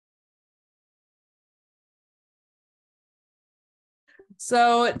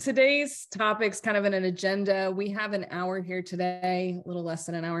So today's topic's kind of in an agenda. We have an hour here today, a little less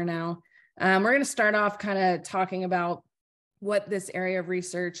than an hour now. We're going to start off kind of talking about what this area of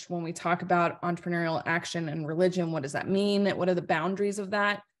research, when we talk about entrepreneurial action and religion, what does that mean? What are the boundaries of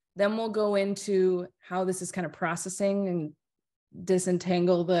that? Then we'll go into how this is kind of processing and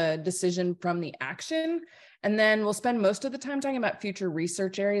disentangle the decision from the action. And then we'll spend most of the time talking about future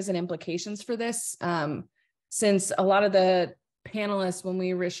research areas and implications for this. Since a lot of the panelists, when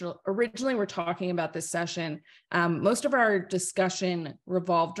we originally were talking about this session, most of our discussion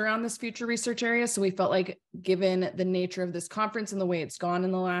revolved around this future research area. So we felt like, given the nature of this conference and the way it's gone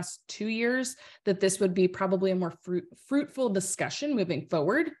in the last 2 years, that this would be probably a more fruitful discussion moving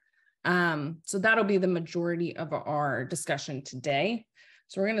forward. So that'll be the majority of our discussion today.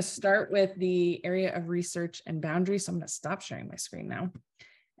 So we're going to start with the area of research and boundaries. So I'm going to stop sharing my screen now.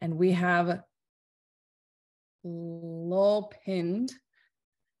 And we have Lowell pinned.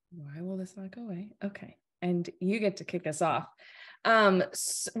 Why will this not go away? Okay. And you get to kick us off.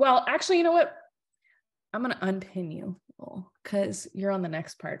 Well, actually, you know what? I'm going to unpin you because you're on the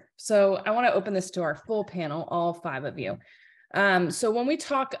next part. So I want to open this to our full panel, all 5 of you. So when we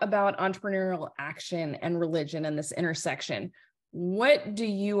talk about entrepreneurial action and religion and this intersection, what do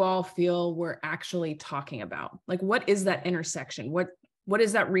you all feel we're actually talking about? Like, what is that intersection? What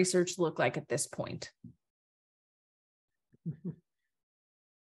does that research look like at this point?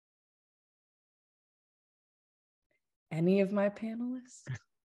 Any of my panelists?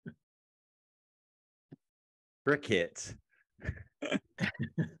 Cricket.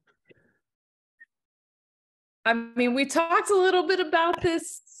 I mean, we talked a little bit about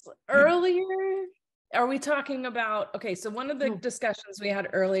this earlier. Are we talking about, okay, so one of the discussions we had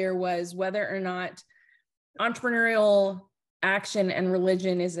earlier was whether or not entrepreneurial action and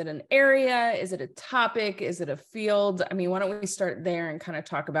religion, is it an area? Is it a topic? Is it a field? I mean, why don't we start there and kind of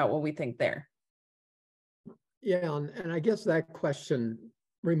talk about what we think there? Yeah, and I guess that question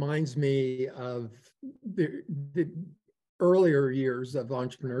reminds me of the earlier years of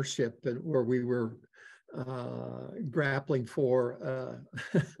entrepreneurship, and where we were grappling for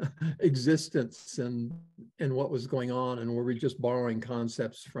existence and what was going on, and were we just borrowing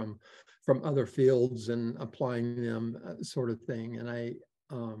concepts from other fields and applying them, sort of thing. And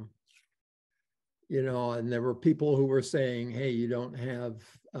and there were people who were saying, hey, you don't have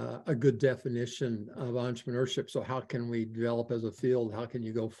a good definition of entrepreneurship, so how can we develop as a field? How can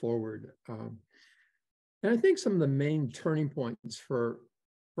you go forward? And I think some of the main turning points for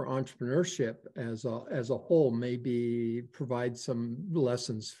entrepreneurship as a whole maybe provide some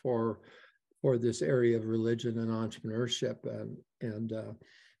lessons for this area of religion and entrepreneurship. And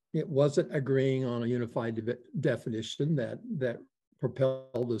it wasn't agreeing on a unified definition that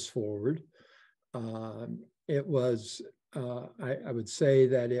propelled us forward. It was, I would say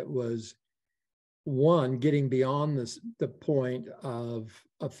that it was, one, getting beyond the point of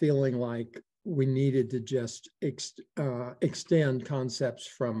feeling like we needed to just extend concepts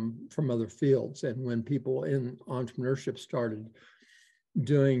from other fields. And when people in entrepreneurship started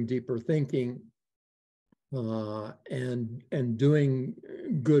doing deeper thinking and doing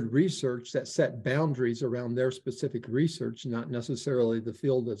good research that set boundaries around their specific research, not necessarily the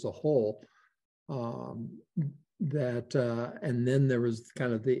field as a whole, and then there was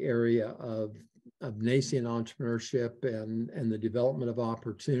kind of the area of nascent entrepreneurship and the development of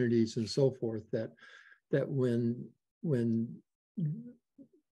opportunities and so forth, that when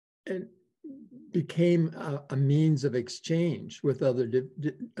it became a means of exchange with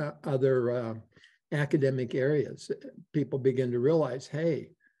other academic areas, people begin to realize, hey,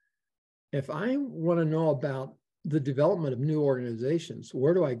 if I want to know about the development of new organizations,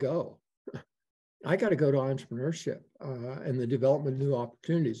 where do I go? I got to go to entrepreneurship and the development of new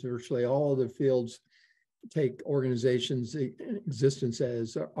opportunities. Virtually all other fields take organizations' existence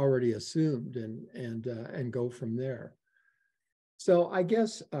as already assumed and go from there. So I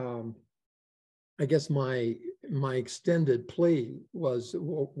guess my extended plea was,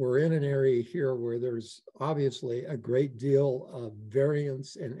 we're in an area here where there's obviously a great deal of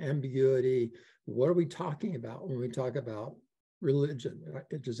variance and ambiguity. What are we talking about when we talk about religion?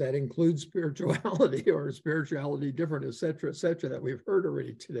 Does that include spirituality, or is spirituality different, et cetera, that we've heard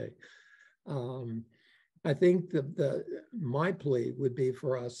already today? I think my plea would be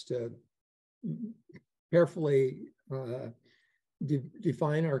for us to carefully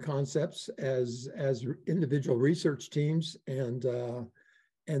define our concepts as individual research teams, and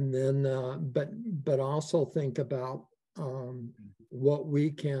then but also think about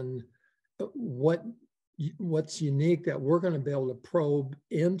what's unique that we're going to be able to probe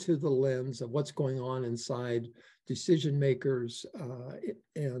into the lens of what's going on inside decision makers,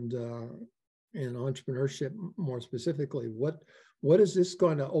 and entrepreneurship more specifically. What is this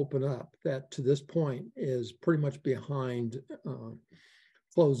going to open up that to this point is pretty much behind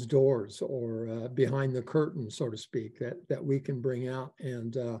closed doors, or behind the curtain, so to speak, that we can bring out,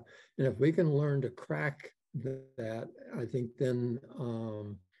 and if we can learn to crack that, I think then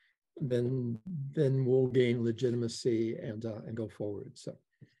we'll gain legitimacy and go forward. So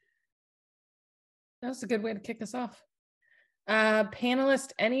that's a good way to kick us off.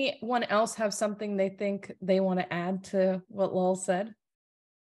 Panelists, anyone else have something they think they want to add to what Lowell said?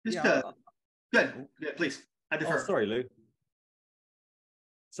 Good, please. I defer. Oh, sorry, Lou.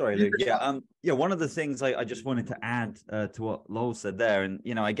 Sorry, Lou. Yeah, one of the things I just wanted to add to what Lowell said there, and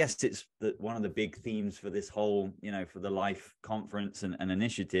I guess it's one of the big themes for this whole, for the L.I.F.E conference and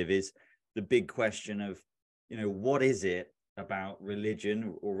initiative is the big question of, what is it about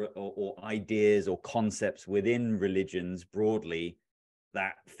religion or ideas or concepts within religions broadly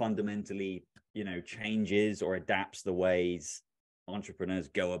that fundamentally, changes or adapts the ways entrepreneurs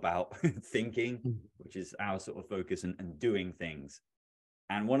go about thinking, which is our sort of focus, and doing things.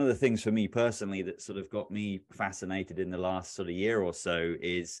 And one of the things for me personally that sort of got me fascinated in the last sort of year or so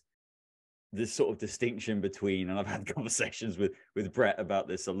is this sort of distinction between, and I've had conversations with Brett about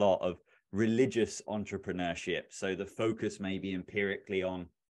this a lot, of religious entrepreneurship. So the focus may be empirically on,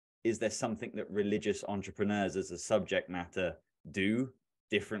 is there something that religious entrepreneurs as a subject matter do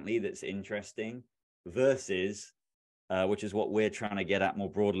differently that's interesting, versus, which is what we're trying to get at more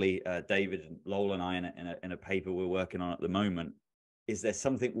broadly, David, Lowell and I in a paper we're working on at the moment, is there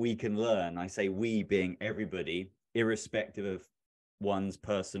something we can learn? I say we being everybody, irrespective of one's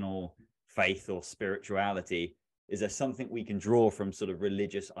personal faith or spirituality. Is there something we can draw from sort of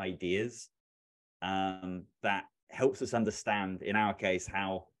religious ideas that helps us understand, in our case,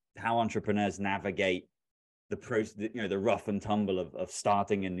 how entrepreneurs navigate the process, the rough and tumble of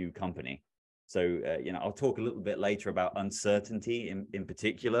starting a new company? So, I'll talk a little bit later about uncertainty in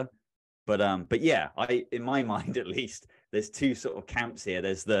particular. But yeah, in my mind, at least, there's two sort of camps here.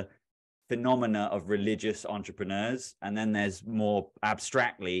 There's the phenomena of religious entrepreneurs, and then there's more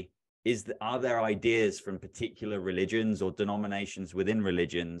abstractly, are there ideas from particular religions or denominations within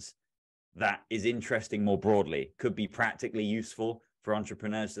religions that is interesting more broadly, could be practically useful for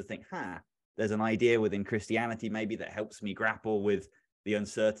entrepreneurs to think, there's an idea within Christianity maybe that helps me grapple with the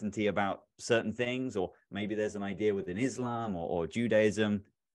uncertainty about certain things, or maybe there's an idea within Islam or Judaism,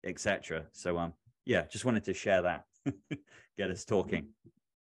 etc. So yeah, just wanted to share that. Get us talking.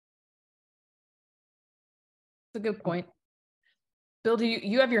 That's a good point. Bill, do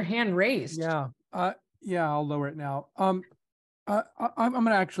you have your hand raised? Yeah, I'll lower it now. I'm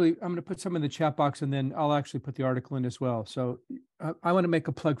gonna put some in the chat box, and then I'll actually put the article in as well. So I want to make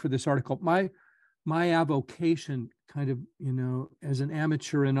a plug for this article. My avocation, kind of, as an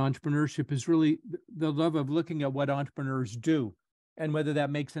amateur in entrepreneurship, is really the love of looking at what entrepreneurs do and whether that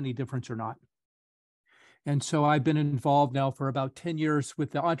makes any difference or not. And so I've been involved now for about 10 years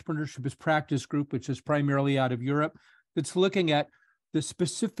with the Entrepreneurship as Practice group, which is primarily out of Europe, that's looking at the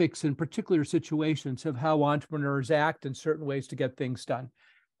specifics in particular situations of how entrepreneurs act in certain ways to get things done.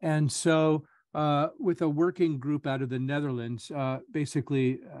 And so with a working group out of the Netherlands,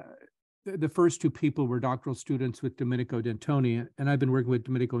 basically the first two people were doctoral students with Domenico D'Antoni, and I've been working with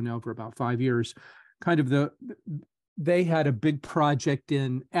Domenico now for about 5 years. They had a big project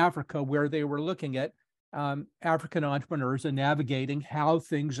in Africa where they were looking at African entrepreneurs and navigating how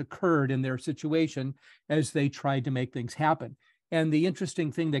things occurred in their situation as they tried to make things happen. And the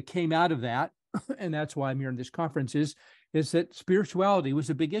interesting thing that came out of that, and that's why I'm here in this conference, is that spirituality was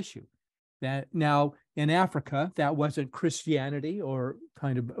a big issue. That now in Africa, that wasn't Christianity, or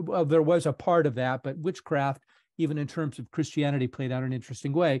well, there was a part of that, but witchcraft, even in terms of Christianity, played out an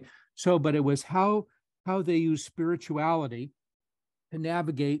interesting way. So, but it was how they use spirituality to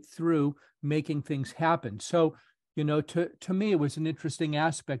navigate through making things happen. So, to me, it was an interesting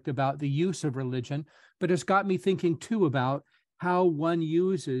aspect about the use of religion, but it's got me thinking too about how one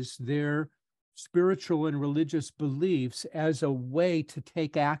uses their spiritual and religious beliefs as a way to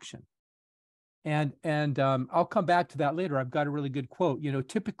take action. And I'll come back to that later. I've got a really good quote.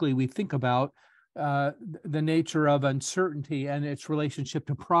 Typically we think about the nature of uncertainty and its relationship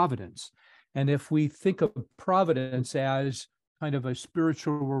to providence. And if we think of providence as kind of a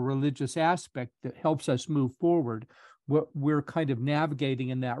spiritual or religious aspect that helps us move forward, we're kind of navigating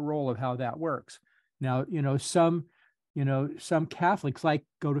in that role of how that works. Now, some Catholics like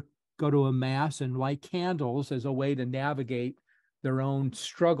go to a mass and light candles as a way to navigate their own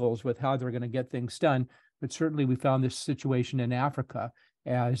struggles with how they're going to get things done. But certainly we found this situation in Africa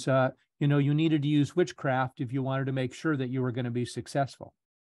as, you needed to use witchcraft if you wanted to make sure that you were going to be successful.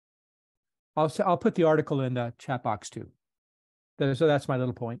 I'll put the article in the chat box too. So that's my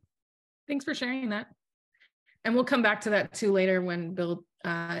little point. Thanks for sharing that. And we'll come back to that too later when Bill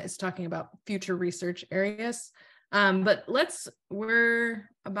is talking about future research areas. But we're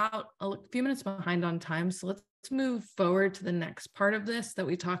about a few minutes behind on time. So let's move forward to the next part of this that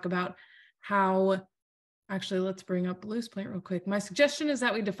we talk about how, actually, let's bring up Blue's point real quick. My suggestion is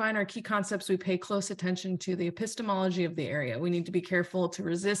that we define our key concepts. We pay close attention to the epistemology of the area. We need to be careful to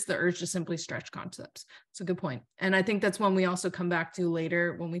resist the urge to simply stretch concepts. It's a good point. And I think that's one we also come back to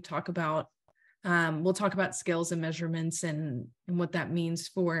later when we talk about, we'll talk about scales and measurements and what that means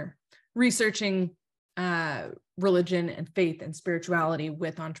for researching religion and faith and spirituality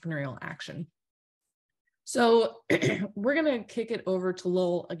with entrepreneurial action. So we're going to kick it over to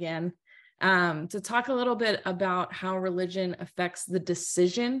Lowell again to talk a little bit about how religion affects the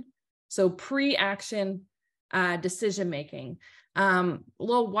decision. So pre-action decision-making.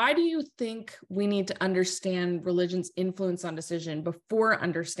 Lowell, why do you think we need to understand religion's influence on decision before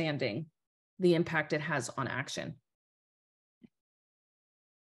understanding the impact it has on action?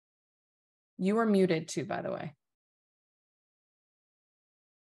 You are muted too, by the way.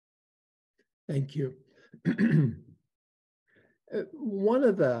 Thank you. One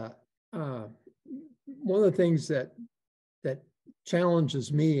of the things that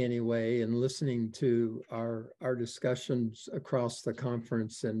challenges me anyway in listening to our discussions across the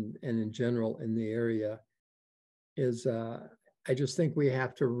conference and in general in the area is I just think we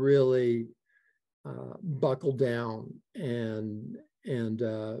have to really buckle down and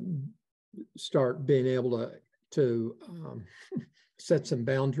start being able to set some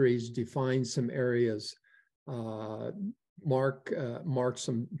boundaries, define some areas, mark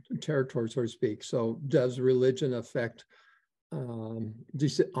some territory, so to speak. So does religion affect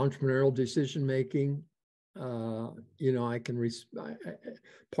entrepreneurial decision making? I can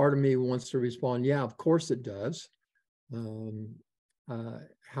part of me wants to respond, yeah, of course it does.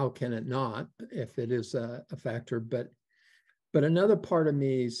 How can it not if it is a factor? But another part of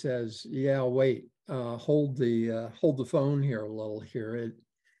me says, yeah, wait, hold the phone here a little here.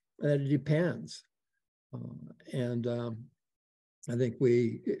 It depends. I think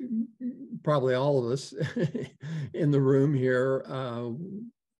we, probably all of us in the room here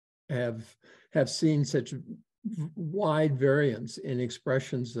have seen such wide variance in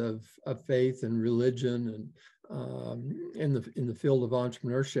expressions of faith and religion and in the field of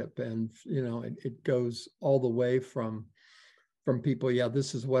entrepreneurship. And, it goes all the way from people, yeah,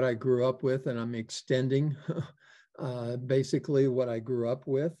 this is what I grew up with, and I'm extending basically what I grew up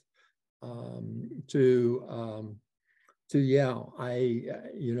with, to yeah, I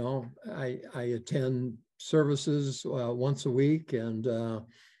attend services once a week, and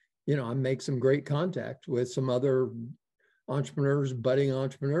I make some great contact with some other entrepreneurs, budding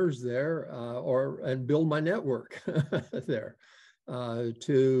entrepreneurs there, and build my network there,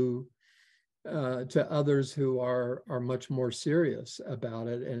 to others who are much more serious about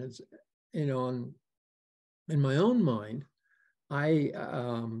it. And it's, in my own mind, I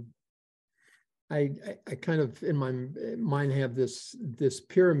kind of in my mind have this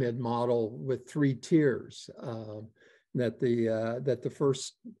pyramid model with 3 tiers. That the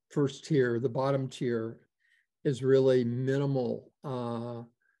first tier, the bottom tier, is really minimal.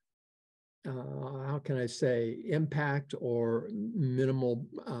 How can I say, impact or minimal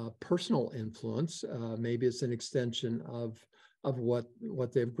personal influence. Maybe it's an extension of what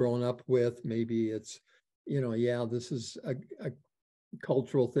they've grown up with. Maybe it's, yeah, this is a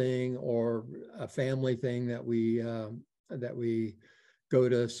cultural thing or a family thing that we go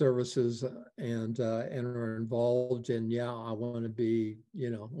to services and are involved in. Yeah, I want to be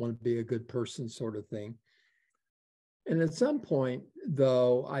a good person, sort of thing. And at some point,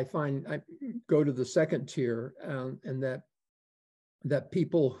 though, I find I go to the second tier, and that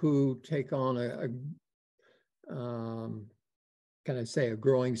people who take on can I say, a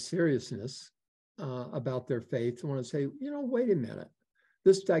growing seriousness about their faith, want to say, wait a minute,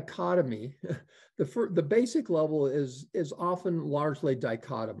 this dichotomy, the basic level is often largely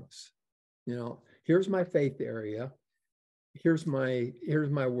dichotomous. Here's my faith area, here's my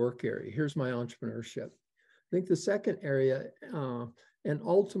work area, here's my entrepreneurship. I think the second area, and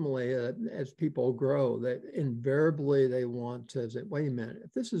ultimately, as people grow, that invariably they want to say, wait a minute,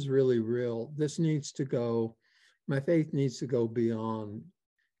 if this is really real, this needs to go, my faith needs to go beyond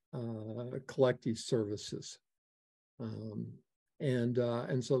collective services. And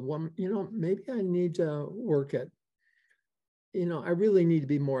so maybe I need to work at, I really need to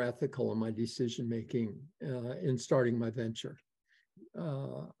be more ethical in my decision making in starting my venture.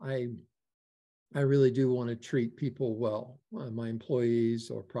 I really do want to treat people well, my employees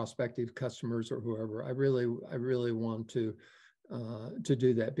or prospective customers or whoever. I really want to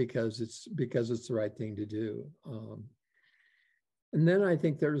do that because it's the right thing to do. And then I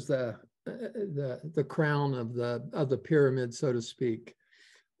think there's the crown of the pyramid, so to speak,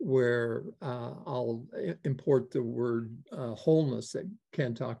 where I'll import the word wholeness that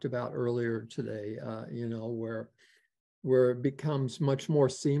Ken talked about earlier today. Where it becomes much more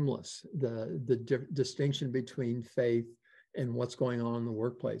seamless, the distinction between faith and what's going on in the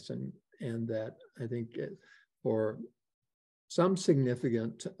workplace, and that I think for some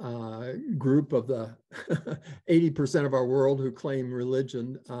significant group of the 80% of our world who claim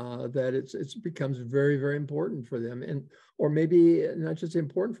religion, that it becomes very, very important for them, or maybe not just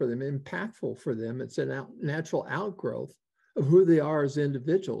important for them, impactful for them. It's a natural outgrowth of who they are as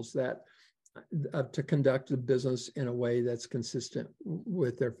individuals, that to conduct the business in a way that's consistent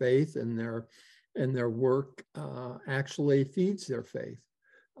with their faith, and their work actually feeds their faith.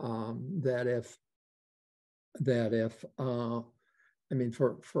 That if I mean,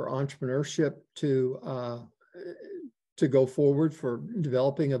 for entrepreneurship to go forward, for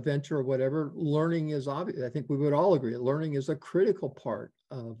developing a venture or whatever, learning is obvious. I think we would all agree learning is a critical part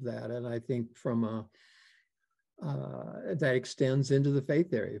of that, and I think from that extends into the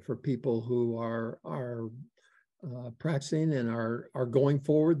faith area for people who are practicing and are going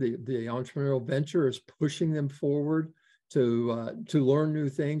forward. The entrepreneurial venture is pushing them forward to learn new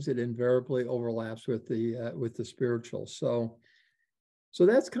things. It invariably overlaps with the spiritual. So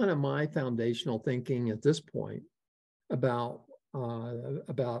that's kind of my foundational thinking at this point about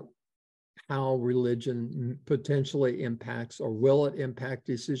how religion potentially impacts, or will it impact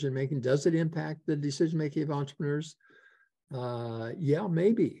decision making? Does it impact the decision making of entrepreneurs? Yeah,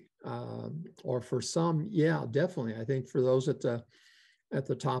 maybe. Or for some, yeah, definitely. I think for those at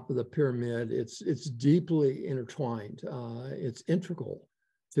the top of the pyramid, it's deeply intertwined. It's integral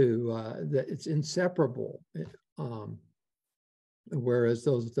to that. It's inseparable. Whereas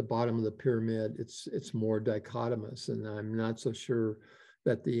those at the bottom of the pyramid, it's more dichotomous, and I'm not so sure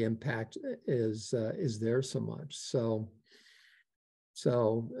that the impact is there so much. So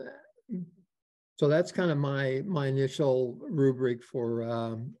that's kind of my initial rubric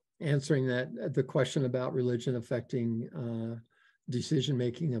for answering the question about religion affecting decision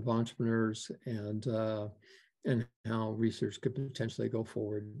making of entrepreneurs, and how research could potentially go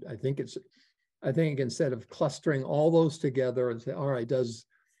forward. I think instead of clustering all those together and say, all right, does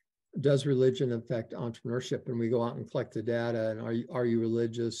religion affect entrepreneurship, and we go out and collect the data, and are you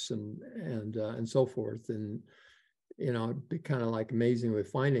religious, and so forth, and it'd be kind of like amazing if we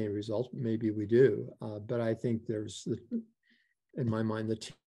find any results. Maybe we do, but I think there's in my mind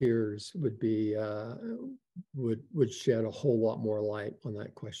the tiers would be would shed a whole lot more light on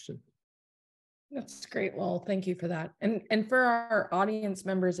that question. That's great. Well, thank you for that. And for our audience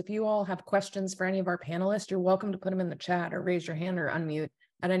members, if you all have questions for any of our panelists, you're welcome to put them in the chat or raise your hand or unmute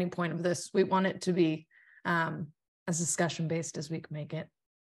at any point of this. We want it to be as discussion based as we can make it.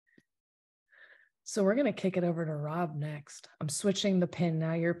 So we're going to kick it over to Rob next. I'm switching the pin.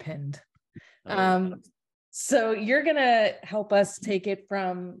 Now you're pinned. So you're going to help us take it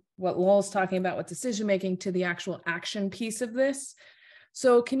from what Lowell's talking about with decision making to the actual action piece of this.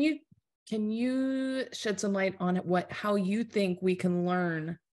 So can you shed some light on how you think we can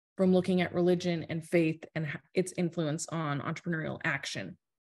learn from looking at religion and faith and its influence on entrepreneurial action?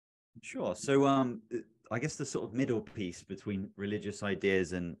 Sure. So I guess the sort of middle piece between religious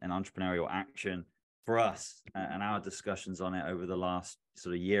ideas and entrepreneurial action for us and our discussions on it over the last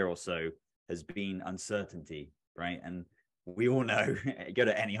sort of year or so has been uncertainty, right? And we all know, go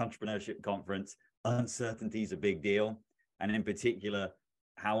to any entrepreneurship conference, uncertainty is a big deal. And in particular,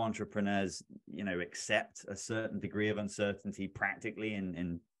 how entrepreneurs, accept a certain degree of uncertainty practically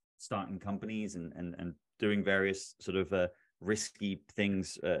in starting companies and doing various sort of risky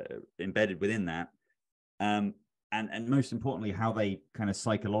things embedded within that. And most importantly, how they kind of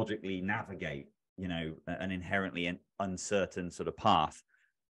psychologically navigate, an inherently uncertain sort of path.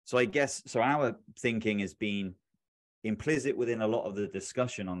 So I guess, our thinking has been implicit within a lot of the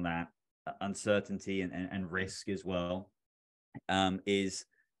discussion on that uncertainty and risk as well, is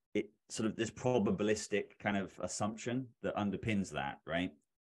it sort of this probabilistic kind of assumption that underpins that, right?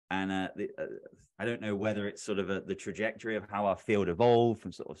 And I don't know whether it's sort of the trajectory of how our field evolved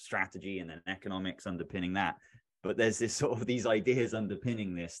from sort of strategy and then economics underpinning that, but there's this sort of these ideas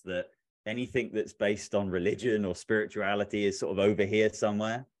underpinning this, that anything that's based on religion or spirituality is sort of over here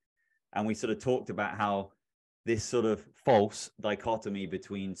somewhere. And we sort of talked about how this sort of false dichotomy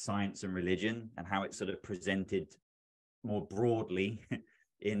between science and religion and how it's sort of presented more broadly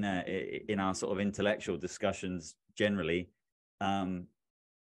in our sort of intellectual discussions generally, kind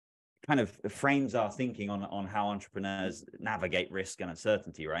of frames our thinking on how entrepreneurs navigate risk and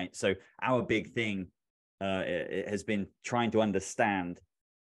uncertainty, right? So our big thing it has been trying to understand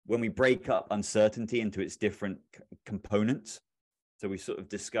when we break up uncertainty into its different components. So we sort of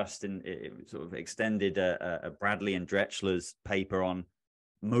discussed and sort of extended a Bradley and Drechsler's paper on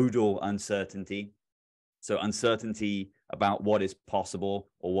modal uncertainty. So uncertainty about what is possible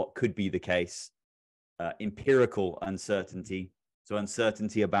or what could be the case. Empirical uncertainty. So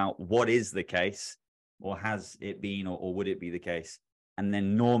uncertainty about what is the case, or has it been, or would it be the case. And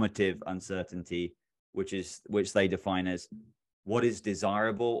then normative uncertainty, which they define as what is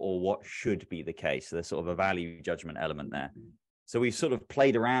desirable or what should be the case. So there's sort of a value judgment element there. So we've sort of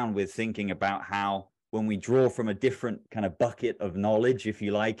played around with thinking about how when we draw from a different kind of bucket of knowledge, if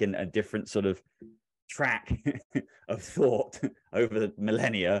you like, and a different sort of track of thought over the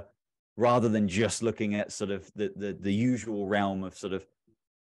millennia, rather than just looking at sort of the usual realm of sort of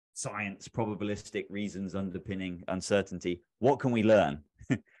science, probabilistic reasons underpinning uncertainty, what can we learn?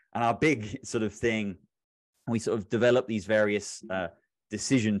 And our big sort of thing, we sort of develop these various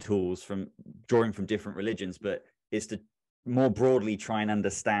decision tools from drawing from different religions, but is to more broadly try and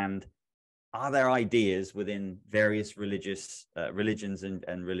understand, are there ideas within various religious religions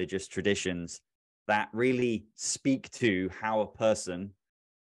and religious traditions that really speak to how a person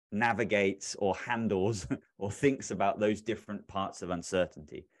navigates or handles or thinks about those different parts of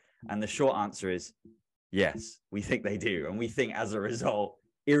uncertainty? And the short answer is yes, we think they do. And we think as a result,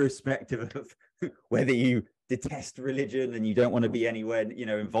 irrespective of whether you detest religion and you don't want to be anywhere,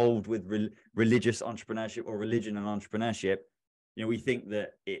 involved with religious entrepreneurship or religion and entrepreneurship, we think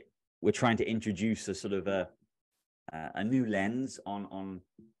that we're trying to introduce a sort of a new lens on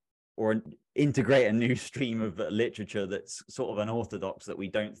or integrate a new stream of literature that's sort of unorthodox, that we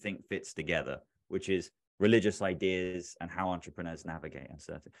don't think fits together, which is religious ideas and how entrepreneurs navigate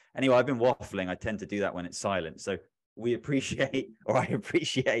uncertainty. Anyway, I've been waffling. I tend to do that when it's silent. So I appreciate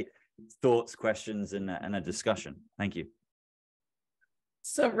thoughts, questions, and a discussion. Thank you.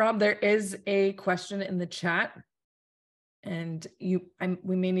 So Rob, there is a question in the chat, and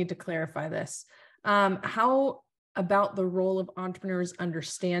we may need to clarify this. How about the role of entrepreneurs'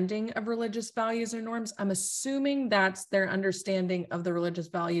 understanding of religious values or norms? I'm assuming that's their understanding of the religious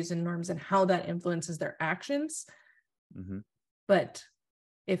values and norms and how that influences their actions. Mm-hmm. But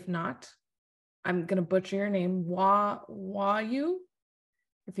if not, I'm going to butcher your name, Wayu.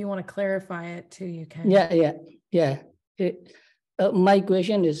 If you want to clarify it too, you can. Yeah. My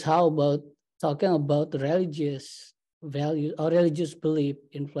question is, how about talking about the religious values or religious belief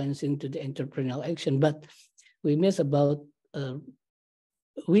influencing to the entrepreneurial action? But we miss about,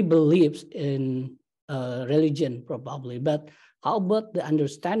 we believe in religion probably, but how about the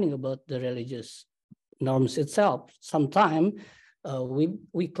understanding about the religious norms itself? Sometimes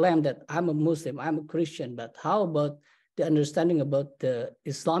we claim that I'm a Muslim, I'm a Christian, but how about the understanding about the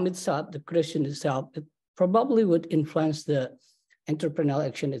Islam itself, the Christian itself? It probably would influence the entrepreneurial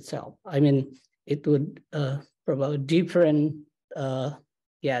action itself. I mean, it would provide different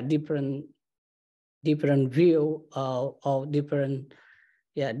view of different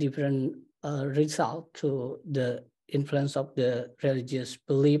result to the influence of the religious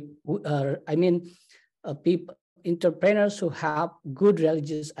belief. People, entrepreneurs who have good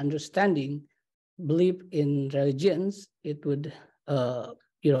religious understanding, believe in religions, it would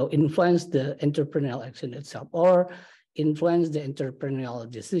influence the entrepreneurial action itself or influence the entrepreneurial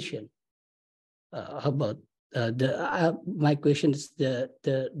decision. My question is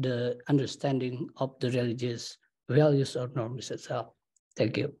the understanding of the religious values or norms itself.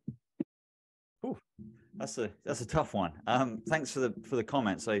 Thank you. Ooh, that's a tough one. Thanks for the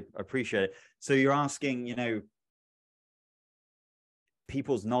comments. I appreciate it. So you're asking,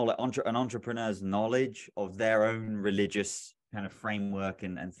 people's knowledge, an entrepreneur's knowledge of their own religious kind of framework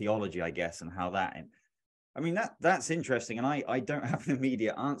and theology, I guess, and how that. I mean, that's interesting, and I don't have an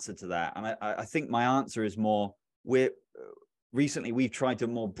immediate answer to that. And I think my answer is more, recently we've tried to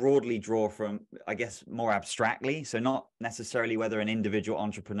more broadly draw from, I guess, more abstractly. So not necessarily whether an individual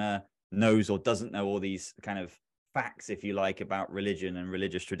entrepreneur knows or doesn't know all these kind of facts, if you like, about religion and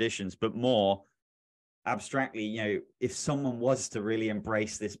religious traditions, but more abstractly, if someone was to really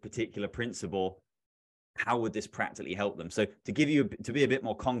embrace this particular principle, how would this practically help them? So to be a bit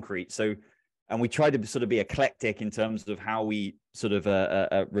more concrete, and we try to sort of be eclectic in terms of how we sort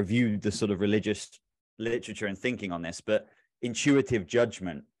of reviewed the sort of religious literature and thinking on this. But intuitive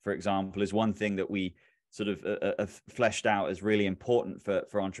judgment, for example, is one thing that we sort of fleshed out as really important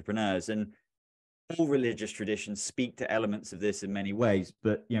for entrepreneurs. And all religious traditions speak to elements of this in many ways,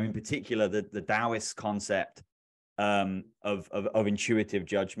 but in particular, the Taoist concept of intuitive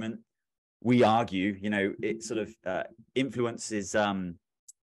judgment, we argue, it sort of influences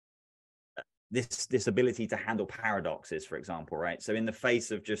this ability to handle paradoxes, for example, right? So in the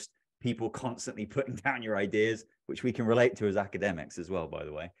face of just people constantly putting down your ideas, which we can relate to as academics as well, by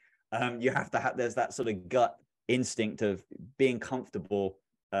the way, you have to have, there's that sort of gut instinct of being comfortable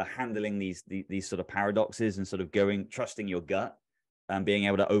handling these sort of paradoxes and sort of trusting your gut and being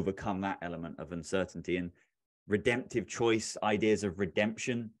able to overcome that element of uncertainty. And redemptive choice, ideas of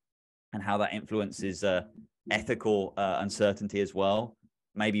redemption and how that influences ethical uncertainty as well,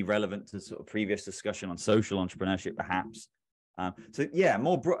 may be relevant to sort of previous discussion on social entrepreneurship, perhaps. So yeah,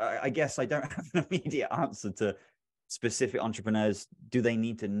 I guess I don't have an immediate answer to specific entrepreneurs. Do they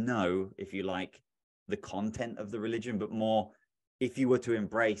need to know, if you like, the content of the religion, but more if you were to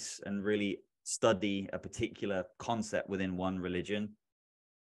embrace and really study a particular concept within one religion,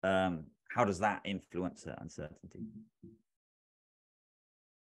 how does that influence uncertainty?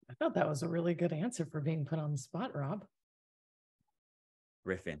 I thought that was a really good answer for being put on the spot, Rob.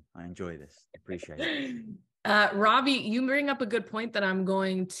 Riffing. I enjoy this. Appreciate it. Robbie, you bring up a good point that I'm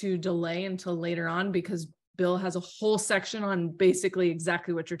going to delay until later on, because Bill has a whole section on basically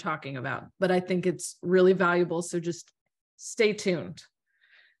exactly what you're talking about, but I think it's really valuable. So just stay tuned.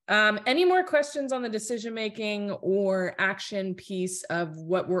 Any more questions on the decision-making or action piece of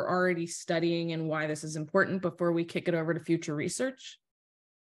what we're already studying and why this is important before we kick it over to future research?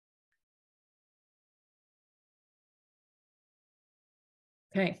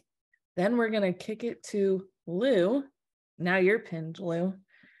 Okay, then we're going to kick it to Lou. Now you're pinned, Lou.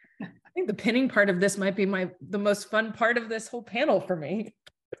 I think the pinning part of this might be the most fun part of this whole panel for me.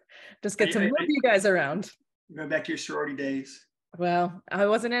 Just get to move you guys around. Going back to your sorority days. Well, I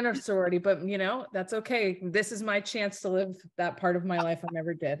wasn't in a sorority, but that's okay. This is my chance to live that part of my life I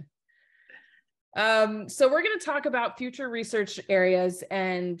never did. So we're going to talk about future research areas.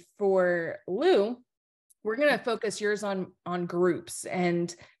 And for Lou, we're going to focus yours on groups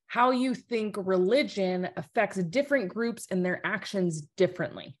and how you think religion affects different groups and their actions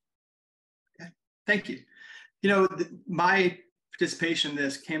differently. Okay, thank you. My participation in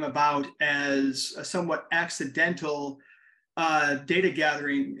this came about as a somewhat accidental data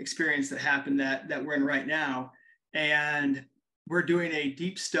gathering experience that happened that we're in right now. And we're doing a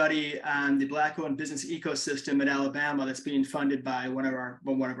deep study on the Black-owned business ecosystem in Alabama that's being funded by one of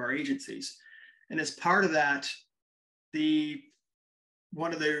our agencies. And as part of that,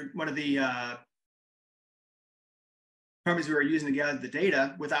 one of the companies we were using to gather the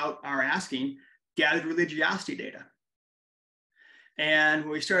data without our asking gathered religiosity data. And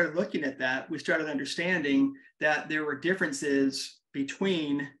when we started looking at that, we started understanding that there were differences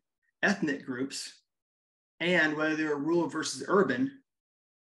between ethnic groups and whether they were rural versus urban,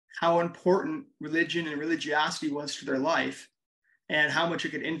 how important religion and religiosity was to their life, and how much it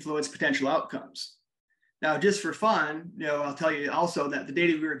could influence potential outcomes. Now, just for fun, I'll tell you also that the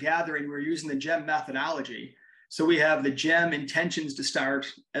data we were gathering, we were using the GEM methodology. So we have the GEM intentions to start,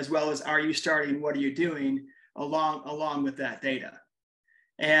 as well as are you starting, what are you doing, along with that data.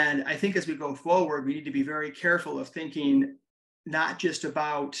 And I think as we go forward, we need to be very careful of thinking not just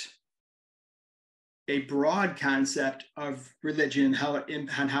about a broad concept of religion and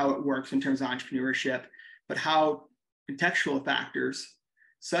how it works in terms of entrepreneurship, but how contextual factors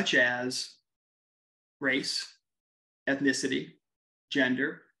such as race, ethnicity,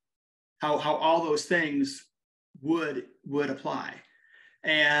 gender, how all those things would apply.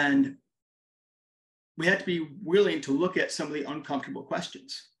 And we have to be willing to look at some of the uncomfortable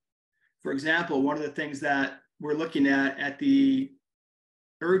questions. For example, one of the things that we're looking at the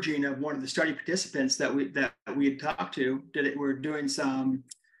urging of one of the study participants that we had talked to, we were doing some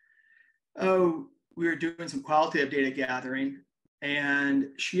qualitative data gathering, and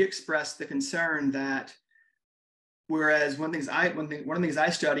she expressed the concern that whereas one of the things I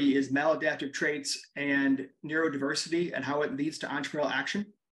study is maladaptive traits and neurodiversity and how it leads to entrepreneurial action.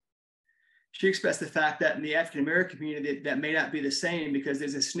 She expressed the fact that in the African American community that may not be the same because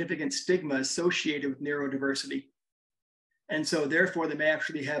there's a significant stigma associated with neurodiversity. And so therefore they may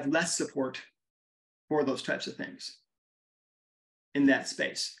actually have less support for those types of things in that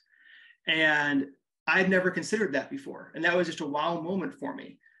space. And I'd never considered that before. And that was just a wow moment for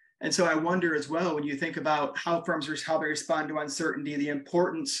me. And so I wonder as well, when you think about how they respond to uncertainty, the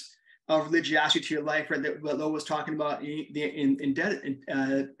importance of religiosity to your life, right, what Lowell was talking about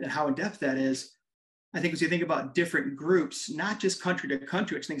and how in depth that is. I think as you think about different groups, not just country to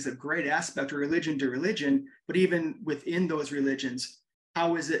country, which I think is a great aspect of religion to religion, but even within those religions,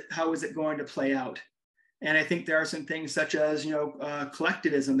 how is it going to play out? And I think there are some things such as,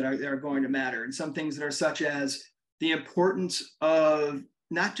 collectivism that are going to matter, and some things that are such as the importance of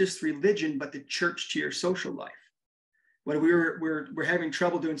not just religion, but the church to your social life. When we're having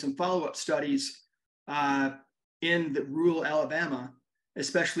trouble doing some follow-up studies in the rural Alabama,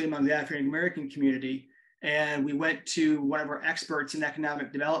 especially among the African American community, and we went to one of our experts in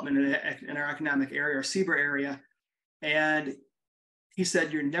economic development in our economic area, our SEBRA area, and he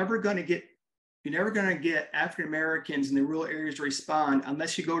said, you're never going to get African Americans in the rural areas to respond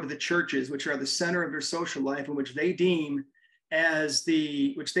unless you go to the churches, which are the center of their social life, and which they deem as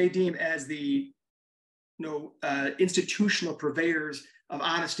the institutional purveyors of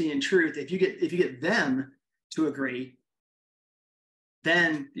honesty and truth. If you get them to agree,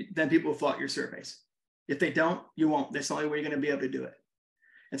 then people will fill out your surveys. If they don't, you won't. That's the only way you're going to be able to do it.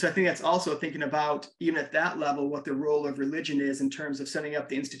 And so I think that's also thinking about, even at that level, what the role of religion is in terms of setting up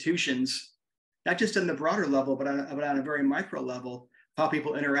the institutions, not just on the broader level, but on a very micro level, how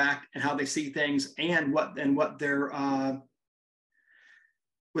people interact and how they see things, and what their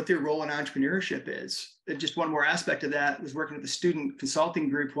role in entrepreneurship is. And just one more aspect of that was working with the student consulting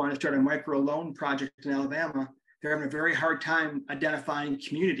group who wanted to start a micro loan project in Alabama. They're having a very hard time identifying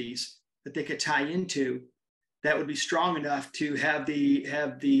communities that they could tie into that would be strong enough to have the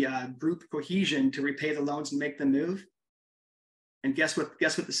group cohesion to repay the loans and make them move. And guess what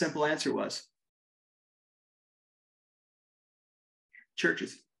the simple answer was?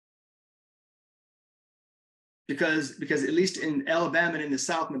 Churches. Because at least in Alabama and in the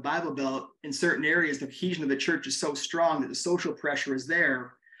South and the Bible Belt, in certain areas, the cohesion of the church is so strong that the social pressure is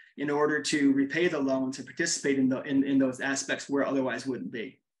there in order to repay the loans and participate in those aspects where otherwise wouldn't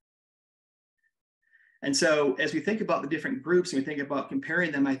be. And so as we think about the different groups and we think about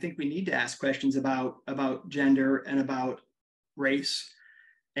comparing them, I think we need to ask questions about gender and about race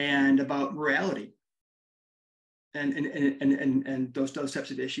and about morality and those types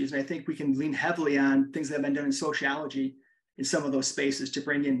of issues. And I think we can lean heavily on things that have been done in sociology in some of those spaces to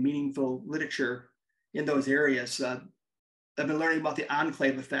bring in meaningful literature in those areas. I've been learning about the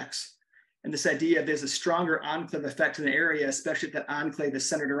enclave effects and this idea of there's a stronger enclave effect in the area, especially if that enclave is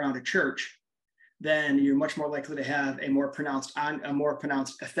centered around a church, then you're much more likely to have a more pronounced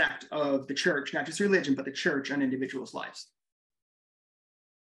effect of the church, not just religion, but the church on individuals' lives.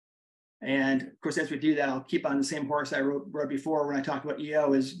 And of course, as we do that, I'll keep on the same horse I rode before when I talked about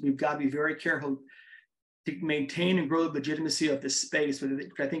EO, is we've got to be very careful to maintain and grow the legitimacy of this space,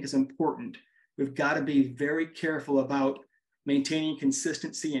 which I think is important. We've got to be very careful about maintaining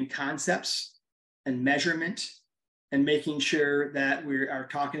consistency in concepts and measurement, and making sure that we are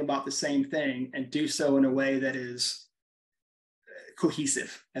talking about the same thing and do so in a way that is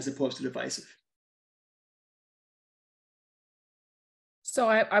cohesive as opposed to divisive. So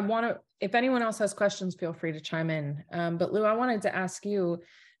I want to, if anyone else has questions, feel free to chime in. But Lou, I wanted to ask you,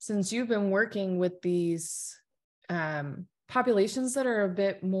 since you've been working with these populations that are a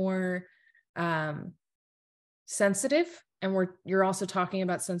bit more sensitive, and you're also talking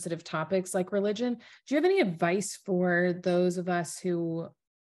about sensitive topics like religion, do you have any advice for those of us who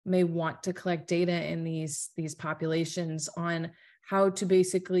may want to collect data in these populations on how to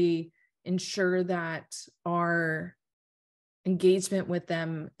basically ensure that our engagement with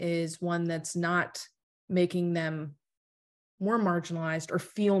them is one that's not making them more marginalized or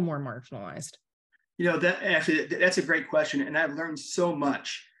feel more marginalized? That's a great question, and I've learned so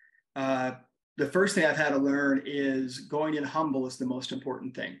much. The first thing I've had to learn is going in humble is the most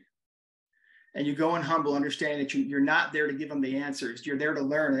important thing. And you go in humble, understanding that you're not there to give them the answers. You're there to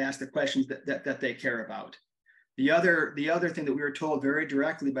learn and ask the questions that they care about. The other thing that we were told very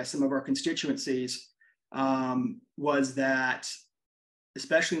directly by some of our constituencies was that,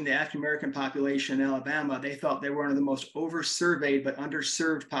 especially in the African American population in Alabama, they felt they were one of the most over-surveyed but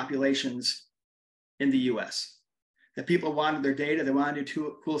underserved populations in the US. That people wanted their data, they wanted to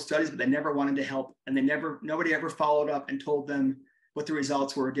do cool studies, but they never wanted to help, and nobody ever followed up and told them what the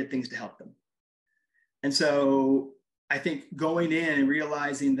results were or did things to help them. And so I think going in and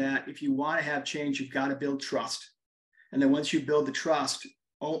realizing that if you want to have change, you've got to build trust. And then once you build the trust,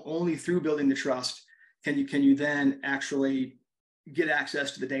 only through building the trust can you then actually get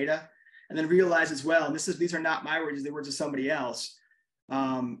access to the data. And then realize as well, and these are not my words, the words of somebody else.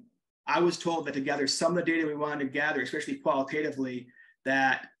 I was told that to gather some of the data we wanted to gather, especially qualitatively,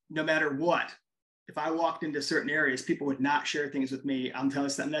 that no matter what, if I walked into certain areas, people would not share things with me. I'm telling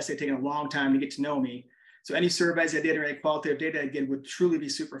you, unless they'd taken a long time to get to know me. So any surveys I did or any qualitative data I did would truly be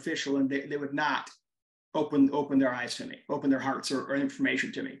superficial, and they would not open their eyes to me, open their hearts or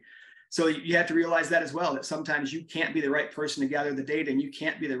information to me. So you have to realize that as well, that sometimes you can't be the right person to gather the data, and you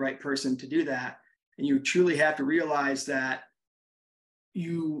can't be the right person to do that. And you truly have to realize that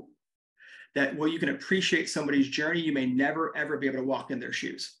while you can appreciate somebody's journey, you may never, ever be able to walk in their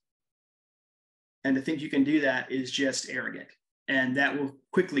shoes. And to think you can do that is just arrogant. And that will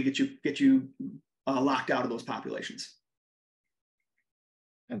quickly get you locked out of those populations.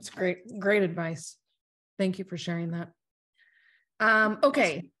 That's great. Great advice. Thank you for sharing that.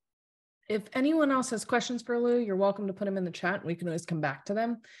 Okay. If anyone else has questions for Lou, you're welcome to put them in the chat. We can always come back to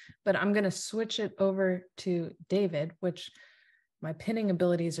them, but I'm going to switch it over to David, which my pinning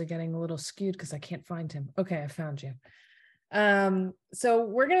abilities are getting a little skewed because I can't find him. Okay, I found you. So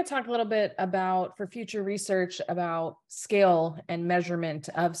we're going to talk a little bit about, for future research, about scale and measurement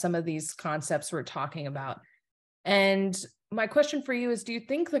of some of these concepts we're talking about. And my question for you is, do you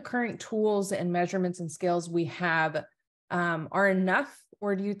think the current tools and measurements and scales we have are enough,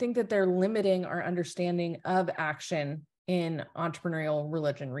 or do you think that they're limiting our understanding of action in entrepreneurial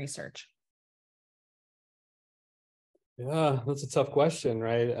religion research? Yeah, that's a tough question,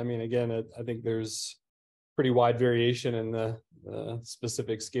 right? I mean, again, I think there's pretty wide variation in the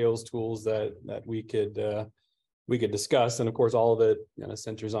specific scales tools that we could discuss, and of course, all of it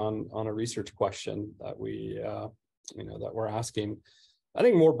centers on a research question that that we're asking. I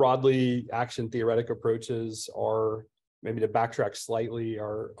think more broadly, action theoretic approaches are, maybe to backtrack slightly,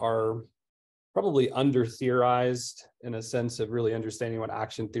 are probably under theorized in a sense of really understanding what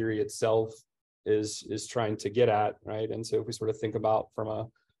action theory itself is trying to get at, right? And so if we sort of think about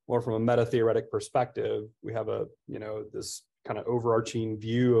more from a meta theoretic perspective, we have this kind of overarching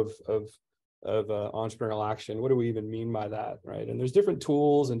view of entrepreneurial action. What do we even mean by that, right? And there's different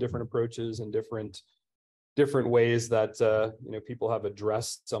tools and different approaches and different ways that people have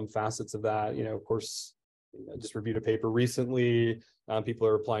addressed some facets of that. Of course, I just reviewed a paper recently. People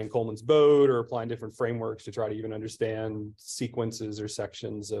are applying Coleman's boat or applying different frameworks to try to even understand sequences or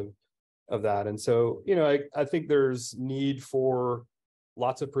sections of that. And so, I think there's need for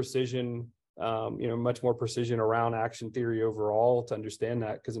lots of precision, much more precision around action theory overall to understand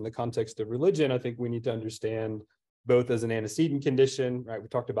that, because in the context of religion, I think we need to understand both as an antecedent condition, right? We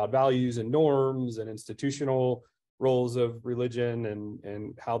talked about values and norms and institutional roles of religion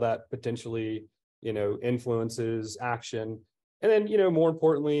and how that potentially, influences action. And then, more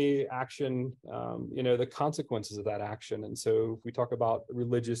importantly, action, the consequences of that action. And so if we talk about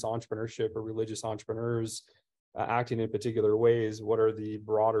religious entrepreneurship or religious entrepreneurs acting in particular ways, what are the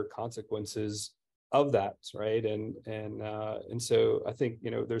broader consequences of that, right? And so I think,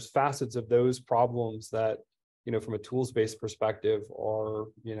 there's facets of those problems that, from a tools-based perspective are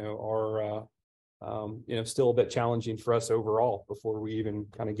still a bit challenging for us overall before we even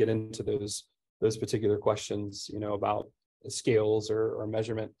kind of get into those particular questions, about scales or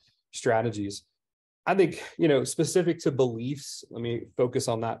measurement strategies. I think, specific to beliefs, let me focus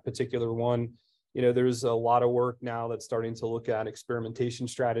on that particular one. There's a lot of work now that's starting to look at experimentation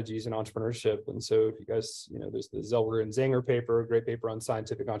strategies in entrepreneurship. And so if you guys, there's the Zellweger and Zanger paper, a great paper on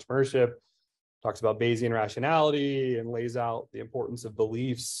scientific entrepreneurship, talks about Bayesian rationality and lays out the importance of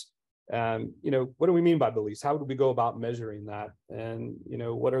beliefs. What do we mean by beliefs? How would we go about measuring that? And,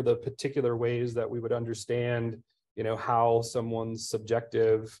 what are the particular ways that we would understand, how someone's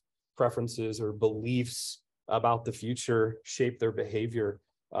subjective preferences or beliefs about the future shape their behavior?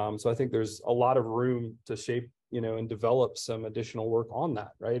 So I think there's a lot of room to shape, and develop some additional work on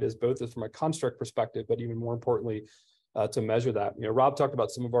that, right? As from a construct perspective, but even more importantly, to measure that. Rob talked about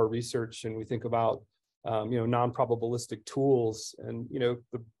some of our research, and we think about non-probabilistic tools, and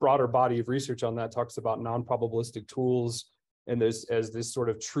the broader body of research on that talks about non-probabilistic tools and as this sort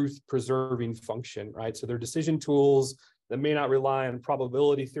of truth preserving function, right? So they're decision tools that may not rely on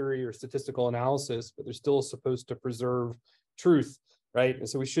probability theory or statistical analysis, but they're still supposed to preserve truth, right? And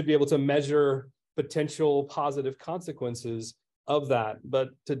so we should be able to measure potential positive consequences of that. But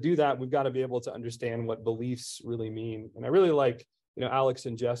to do that, we've got to be able to understand what beliefs really mean. And I really like Alex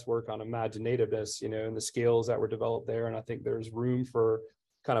and Jess' work on imaginativeness, and the scales that were developed there. And I think there's room for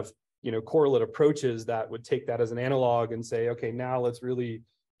kind of, correlate approaches that would take that as an analog and say, okay, now let's really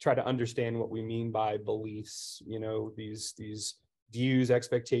try to understand what we mean by beliefs, these views,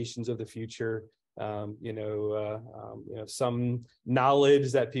 expectations of the future, some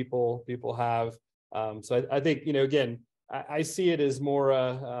knowledge that people have. So I think, again, I see it as more,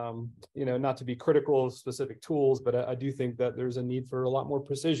 not to be critical of specific tools, but I do think that there's a need for a lot more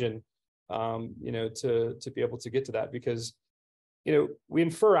precision, to be able to get to that, because, we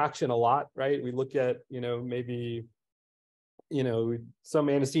infer action a lot, right? We look at, maybe, some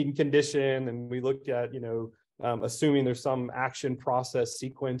antecedent condition, and we look at, assuming there's some action process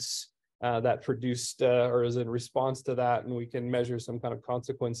sequence that produced or is in response to that, and we can measure some kind of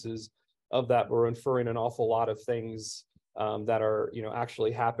consequences of that. We're inferring an awful lot of things that are,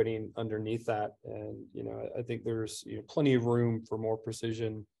 actually happening underneath that. And, I think there's plenty of room for more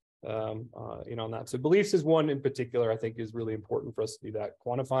precision, on that. So beliefs is one in particular, I think is really important for us to do that.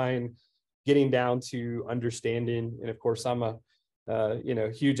 Quantifying, getting down to understanding. And of course, I'm a,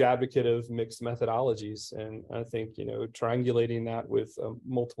 huge advocate of mixed methodologies. And I think, triangulating that with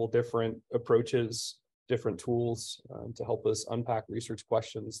multiple different approaches, different tools to help us unpack research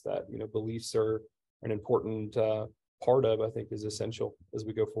questions that, beliefs are an important part of, I think is essential as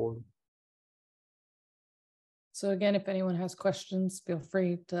we go forward. So again, if anyone has questions, feel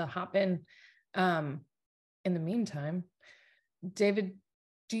free to hop in. In the meantime, David,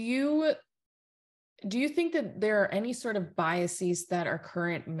 do you think that there are any sort of biases that our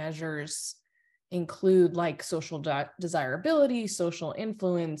current measures include, like social desirability, social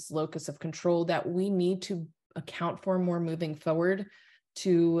influence, locus of control, that we need to account for more moving forward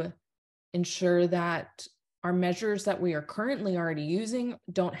to ensure that our measures that we are currently already using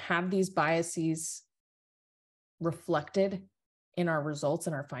don't have these biases reflected in our results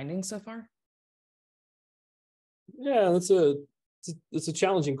and our findings so far? Yeah, it's a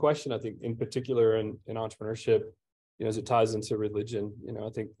challenging question, I think, in particular in entrepreneurship, as it ties into religion. I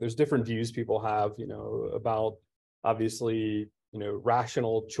think there's different views people have, about obviously,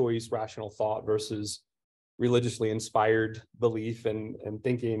 rational choice, rational thought versus religiously inspired belief and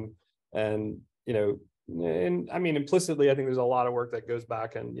thinking. And, and I mean, implicitly, I think there's a lot of work that goes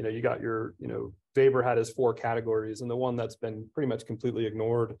back and, you got your, Weber had his 4 categories, and the one that's been pretty much completely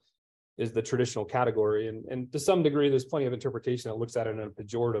ignored is the traditional category. And to some degree, there's plenty of interpretation that looks at it in a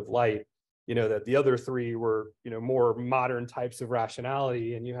pejorative light, that the other 3 were, more modern types of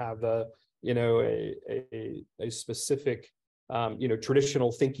rationality. And you have a specific,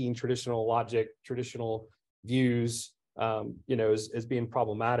 traditional thinking, traditional logic, traditional views, as being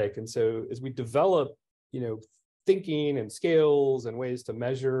problematic. And so as we develop, thinking and scales and ways to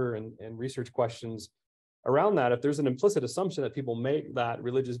measure and research questions around that, if there's an implicit assumption that people make that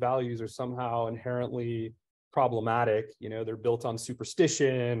religious values are somehow inherently problematic, they're built on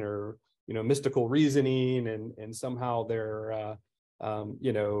superstition or, mystical reasoning, and somehow they're,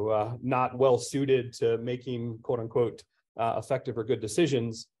 not well suited to making quote unquote effective or good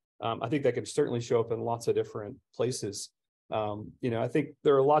decisions. I think that can certainly show up in lots of different places. I think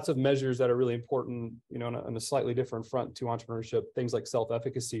there are lots of measures that are really important, on a slightly different front to entrepreneurship, things like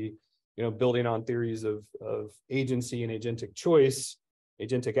self-efficacy, building on theories of agency and agentic choice,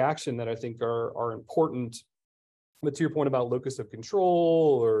 agentic action that I think are important. But to your point about locus of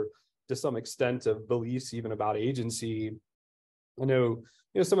control, or to some extent of beliefs even about agency, I know,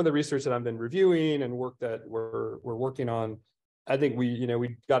 some of the research that I've been reviewing and work that we're working on, I think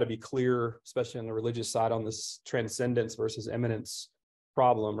we got to be clear, especially on the religious side, on this transcendence versus immanence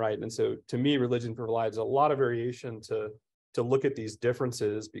problem, right? And so to me, religion provides a lot of variation to look at these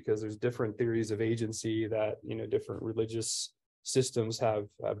differences, because there's different theories of agency that, different religious systems have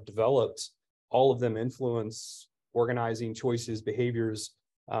developed. All of them influence organizing choices, behaviors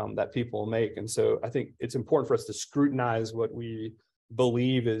that people make. And so I think it's important for us to scrutinize what we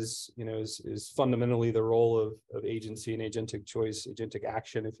believe is fundamentally the role of agency and agentic choice, agentic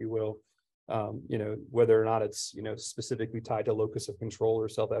action, if you will, whether or not it's, specifically tied to locus of control or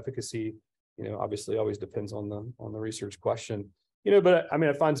self-efficacy, obviously always depends on the research question, but I mean,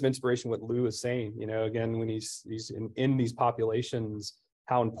 I find some inspiration what Lou is saying, again, when he's in these populations,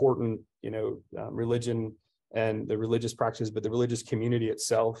 how important, religion and the religious practices, but the religious community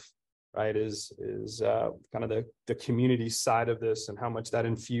itself, right, is kind of the community side of this, and how much that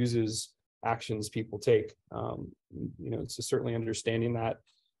infuses actions people take. It's certainly understanding that,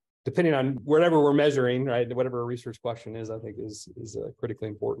 depending on whatever we're measuring, right, whatever a research question is, I think is critically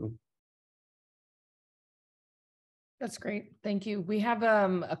important. That's great. Thank you. We have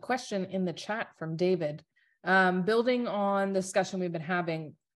a question in the chat from David. Building on the discussion we've been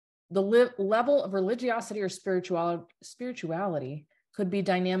having, the level of religiosity or spirituality could be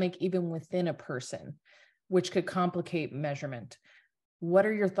dynamic even within a person, which could complicate measurement. What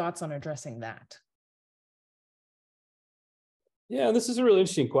are your thoughts on addressing that? Yeah, this is a really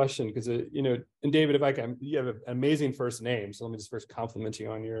interesting question, because, and David, if I can, you have an amazing first name. So let me just first compliment you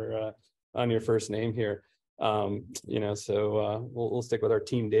on your first name here. So we'll stick with our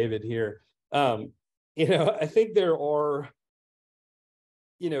team David here. I think there are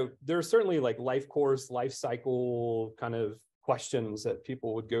certainly like life course, life cycle kind of questions that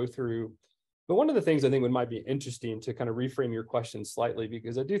people would go through. But one of the things I think might be interesting to kind of reframe your question slightly,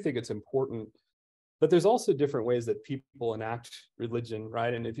 because I do think it's important, But there's also different ways that people enact religion,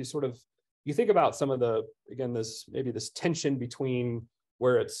 right? And if you think about some of the, again, this tension between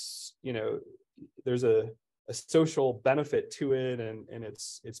where it's, there's a social benefit to it and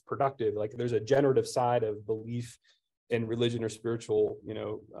it's productive. Like there's a generative side of belief in religion or spiritual,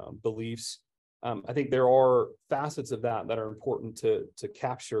 beliefs. I think there are facets of that are important to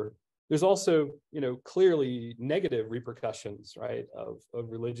capture. There's also, clearly negative repercussions, right, of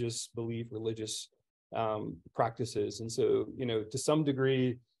religious belief, religious practices. And so, to some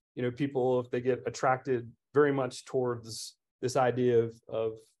degree, people, if they get attracted very much towards this idea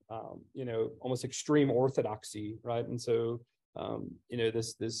of almost extreme orthodoxy, right? And so,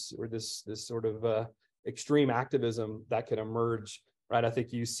 this sort of extreme activism that can emerge, right? I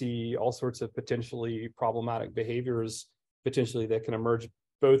think you see all sorts of potentially problematic behaviors potentially that can emerge,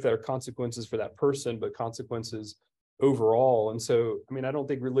 both that are consequences for that person, but consequences overall. And so, I don't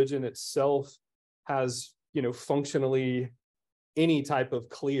think religion itself has, functionally any type of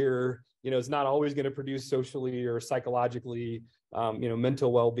clear, it's not always going to produce socially or psychologically,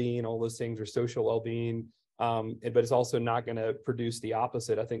 mental well-being, all those things, or social well-being. But it's also not going to produce the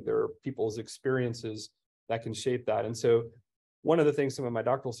opposite. I think there are people's experiences that can shape that. And so one of the things some of my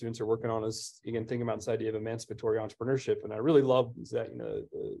doctoral students are working on is, again, thinking about this idea of emancipatory entrepreneurship. And I really love that,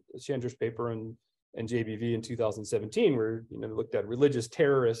 the Chandra's paper and JBV in 2017, where, they looked at religious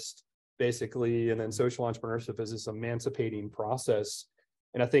terrorists, basically, and then social entrepreneurship as this emancipating process.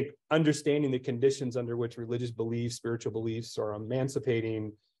 And I think understanding the conditions under which religious beliefs, spiritual beliefs are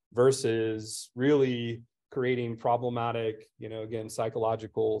emancipating versus really creating problematic, again,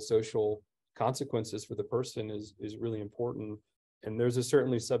 psychological, social consequences for the person is really important. And there's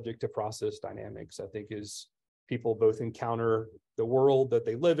certainly subject to process dynamics, I think, as people both encounter the world that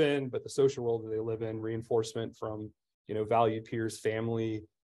they live in, but the social world that they live in, reinforcement from, valued peers, family,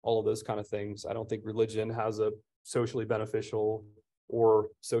 all of those kind of things. I don't think religion has a socially beneficial or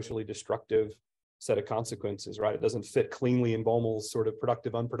socially destructive set of consequences, right? It doesn't fit cleanly in Baumol's sort of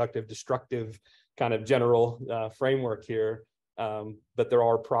productive, unproductive, destructive kind of general framework here. But there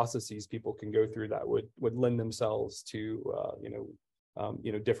are processes people can go through that would lend themselves to,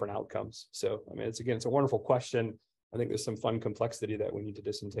 different outcomes. So, it's a wonderful question. I think there's some fun complexity that we need to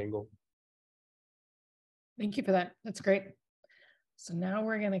disentangle. Thank you for that. That's great. So now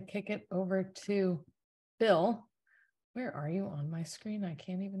we're going to kick it over to Bill. Where are you on my screen?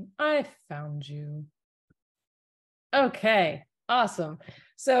 I found you. Okay, awesome.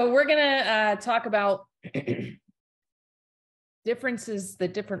 So we're going to talk about differences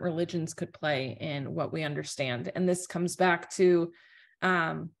that different religions could play in what we understand. And this comes back to,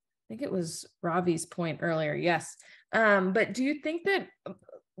 I think it was Ravi's point earlier. Yes. But do you think that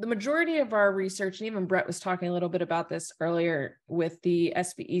the majority of our research, and even Brett was talking a little bit about this earlier with the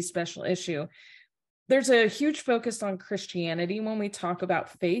SBE special issue, there's a huge focus on Christianity when we talk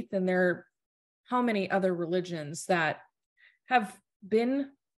about faith, and there are how many other religions that have been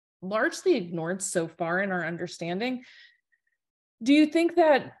largely ignored so far in our understanding. Do you think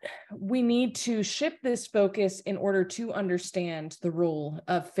that we need to shift this focus in order to understand the role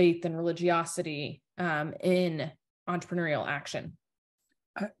of faith and religiosity in entrepreneurial action?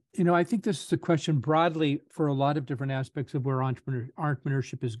 I think this is a question broadly for a lot of different aspects of where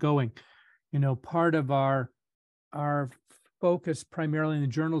entrepreneurship is going. Part of our focus primarily in the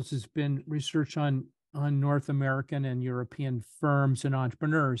journals has been research on North American and European firms and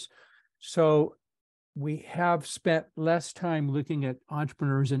entrepreneurs. So we have spent less time looking at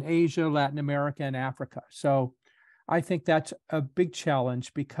entrepreneurs in Asia, Latin America, and Africa. So I think that's a big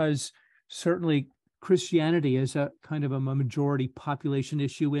challenge, because certainly Christianity is a kind of a majority population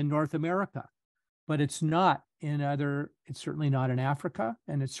issue in North America, but it's not it's certainly not in Africa,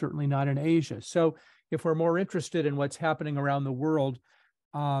 and it's certainly not in Asia. So if we're more interested in what's happening around the world,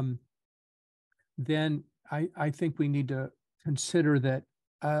 then I think we need to consider that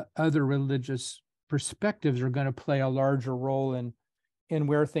other religious perspectives are going to play a larger role in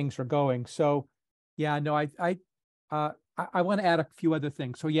where things are going. So yeah, no, I want to add a few other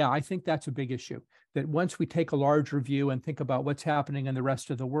things. So yeah, I think that's a big issue, that once we take a larger view and think about what's happening in the rest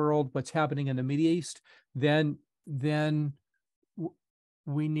of the world, what's happening in the Middle East, then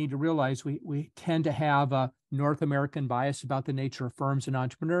we need to realize we tend to have a North American bias about the nature of firms and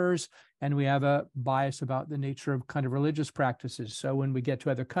entrepreneurs, and we have a bias about the nature of kind of religious practices. So when we get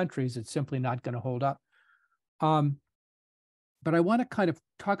to other countries, it's simply not going to hold up. But I want to kind of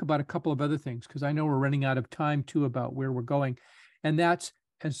talk about a couple of other things, because I know we're running out of time too about where we're going. And that's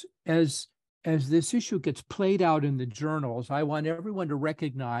as this issue gets played out in the journals, I want everyone to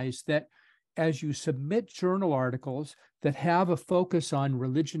recognize that as you submit journal articles that have a focus on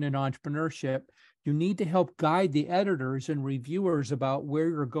religion and entrepreneurship, you need to help guide the editors and reviewers about where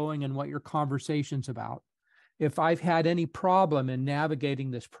you're going and what your conversation's about. If I've had any problem in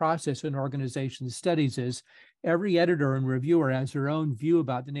navigating this process in organization studies is every editor and reviewer has their own view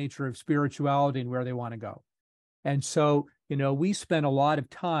about the nature of spirituality and where they want to go. And so, we spent a lot of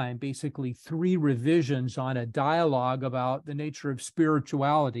time, basically 3 revisions on a dialogue about the nature of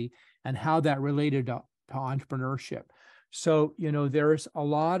spirituality and how that related to entrepreneurship. So, there's a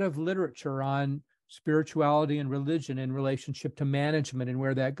lot of literature on spirituality and religion in relationship to management and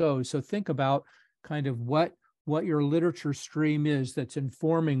where that goes. So think about kind of what your literature stream is that's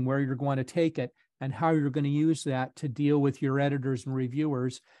informing where you're going to take it and how you're going to use that to deal with your editors and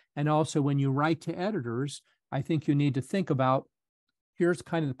reviewers. And also when you write to editors, I think you need to think about, here's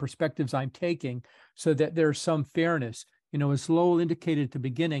kind of the perspectives I'm taking so that there's some fairness. As Lowell indicated at the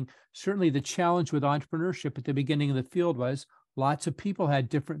beginning, certainly the challenge with entrepreneurship at the beginning of the field was lots of people had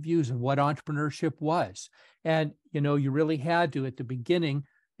different views of what entrepreneurship was. And, you really had to, at the beginning,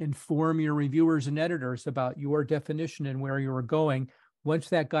 inform your reviewers and editors about your definition and where you were going. Once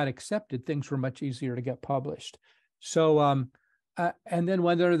that got accepted, things were much easier to get published. So, and then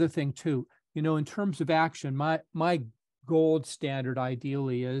one other thing too, in terms of action, my gold standard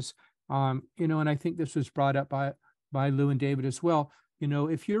ideally is, and I think this was brought up by Lou and David as well,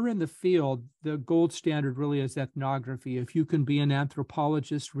 if you're in the field, the gold standard really is ethnography. If you can be an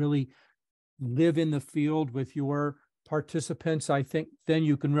anthropologist, really live in the field with your participants, I think then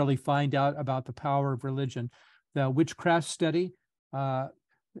you can really find out about the power of religion. The witchcraft study, the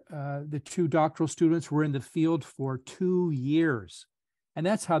 2 doctoral students were in the field for 2 years. And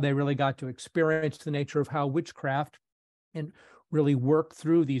that's how they really got to experience the nature of how witchcraft and really work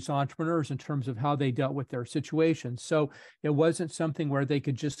through these entrepreneurs in terms of how they dealt with their situations. So it wasn't something where they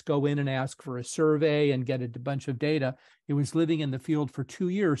could just go in and ask for a survey and get a bunch of data. It was living in the field for 2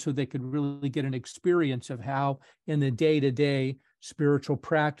 years so they could really get an experience of how in the day-to-day spiritual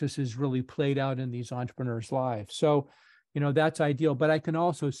practices really played out in these entrepreneurs' lives. So, that's ideal. But I can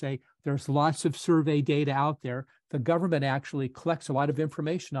also say there's lots of survey data out there. The government actually collects a lot of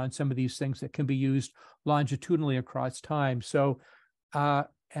information on some of these things that can be used longitudinally across time. So,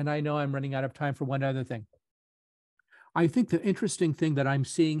 and I know I'm running out of time for one other thing. I think the interesting thing that I'm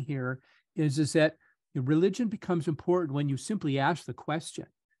seeing here is that religion becomes important when you simply ask the question.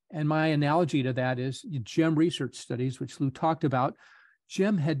 And my analogy to that is GEM research studies, which Lou talked about.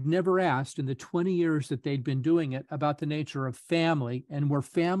 GEM had never asked in the 20 years that they'd been doing it about the nature of family and were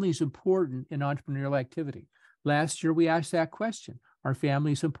families important in entrepreneurial activity. Last year, we asked that question, are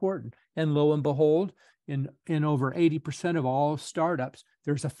families important? And lo and behold, in over 80% of all startups,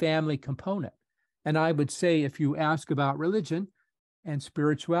 there's a family component. And I would say if you ask about religion and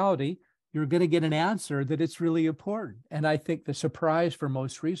spirituality, you're going to get an answer that it's really important. And I think the surprise for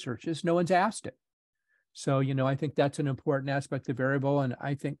most research is no one's asked it. So, I think that's an important aspect of the variable. And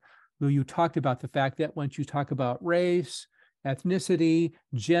I think, Lou, you talked about the fact that once you talk about race, ethnicity,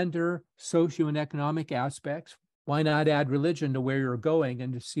 gender, socio and economic aspects, why not add religion to where you're going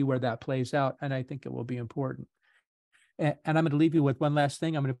and to see where that plays out? And I think it will be important. And I'm going to leave you with one last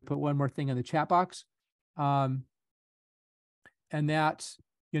thing. I'm going to put one more thing in the chat box. And that's,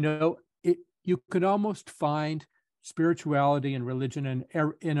 you could almost find spirituality and religion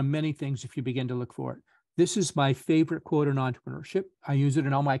in many things if you begin to look for it. This is my favorite quote on entrepreneurship. I use it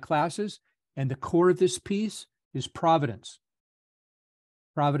in all my classes. And the core of this piece is providence.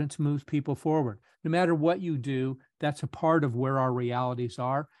 Providence moves people forward. No matter what you do, that's a part of where our realities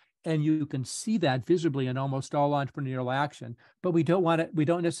are. And you can see that visibly in almost all entrepreneurial action, but we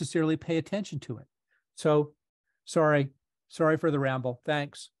don't necessarily pay attention to it. So sorry for the ramble.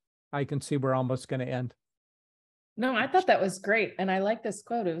 Thanks. I can see we're almost going to end. No, I thought that was great. And I like this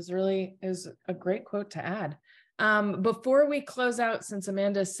quote. It was a great quote to add. Before we close out, since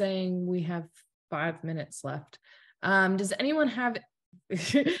Amanda's saying we have 5 minutes left, does anyone have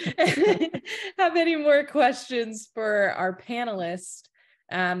any more questions for our panelists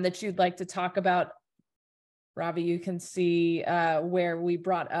that you'd like to talk about? Ravi, you can see where we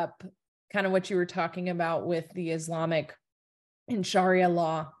brought up kind of what you were talking about with the Islamic and Sharia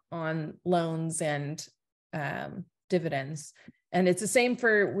law on loans and dividends. And it's the same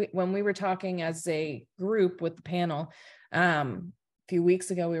for when we were talking as a group with the panel. A few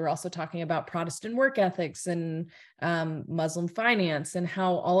weeks ago, we were also talking about Protestant work ethics and Muslim finance and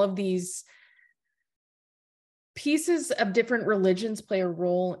how all of these pieces of different religions play a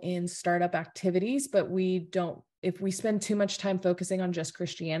role in startup activities, but if we spend too much time focusing on just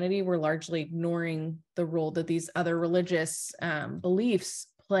Christianity, we're largely ignoring the role that these other religious beliefs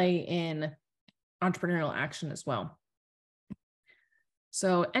play in entrepreneurial action as well.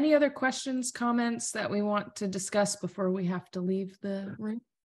 So any other questions, comments that we want to discuss before we have to leave the room?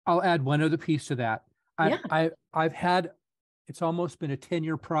 I'll add one other piece to that. Yeah. I've had, it's almost been a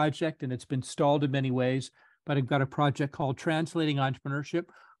 10-year project and it's been stalled in many ways, but I've got a project called Translating Entrepreneurship,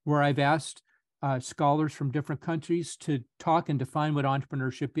 where I've asked scholars from different countries to talk and define what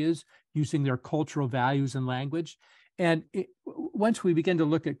entrepreneurship is using their cultural values and language. And once we begin to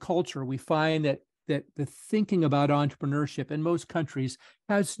look at culture, we find that the thinking about entrepreneurship in most countries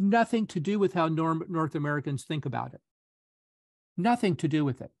has nothing to do with how North Americans think about it. Nothing to do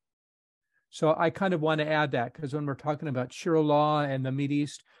with it. So I kind of want to add that, because when we're talking about Sharia law and the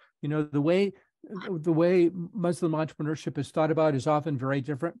Mideast, you know, the way Muslim entrepreneurship is thought about is often very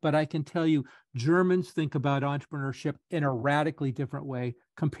different. But I can tell you, Germans think about entrepreneurship in a radically different way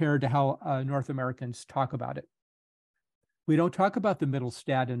compared to how North Americans talk about it. We don't talk about the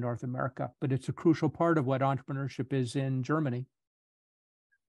Mittelstand in North America, but it's a crucial part of what entrepreneurship is in Germany.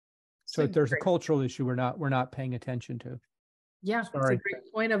 So if there's a cultural issue we're not paying attention to. Yeah, Sorry. it's a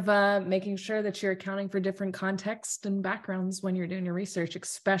great point of making sure that you're accounting for different contexts and backgrounds when you're doing your research,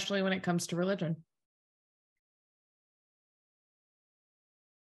 especially when it comes to religion.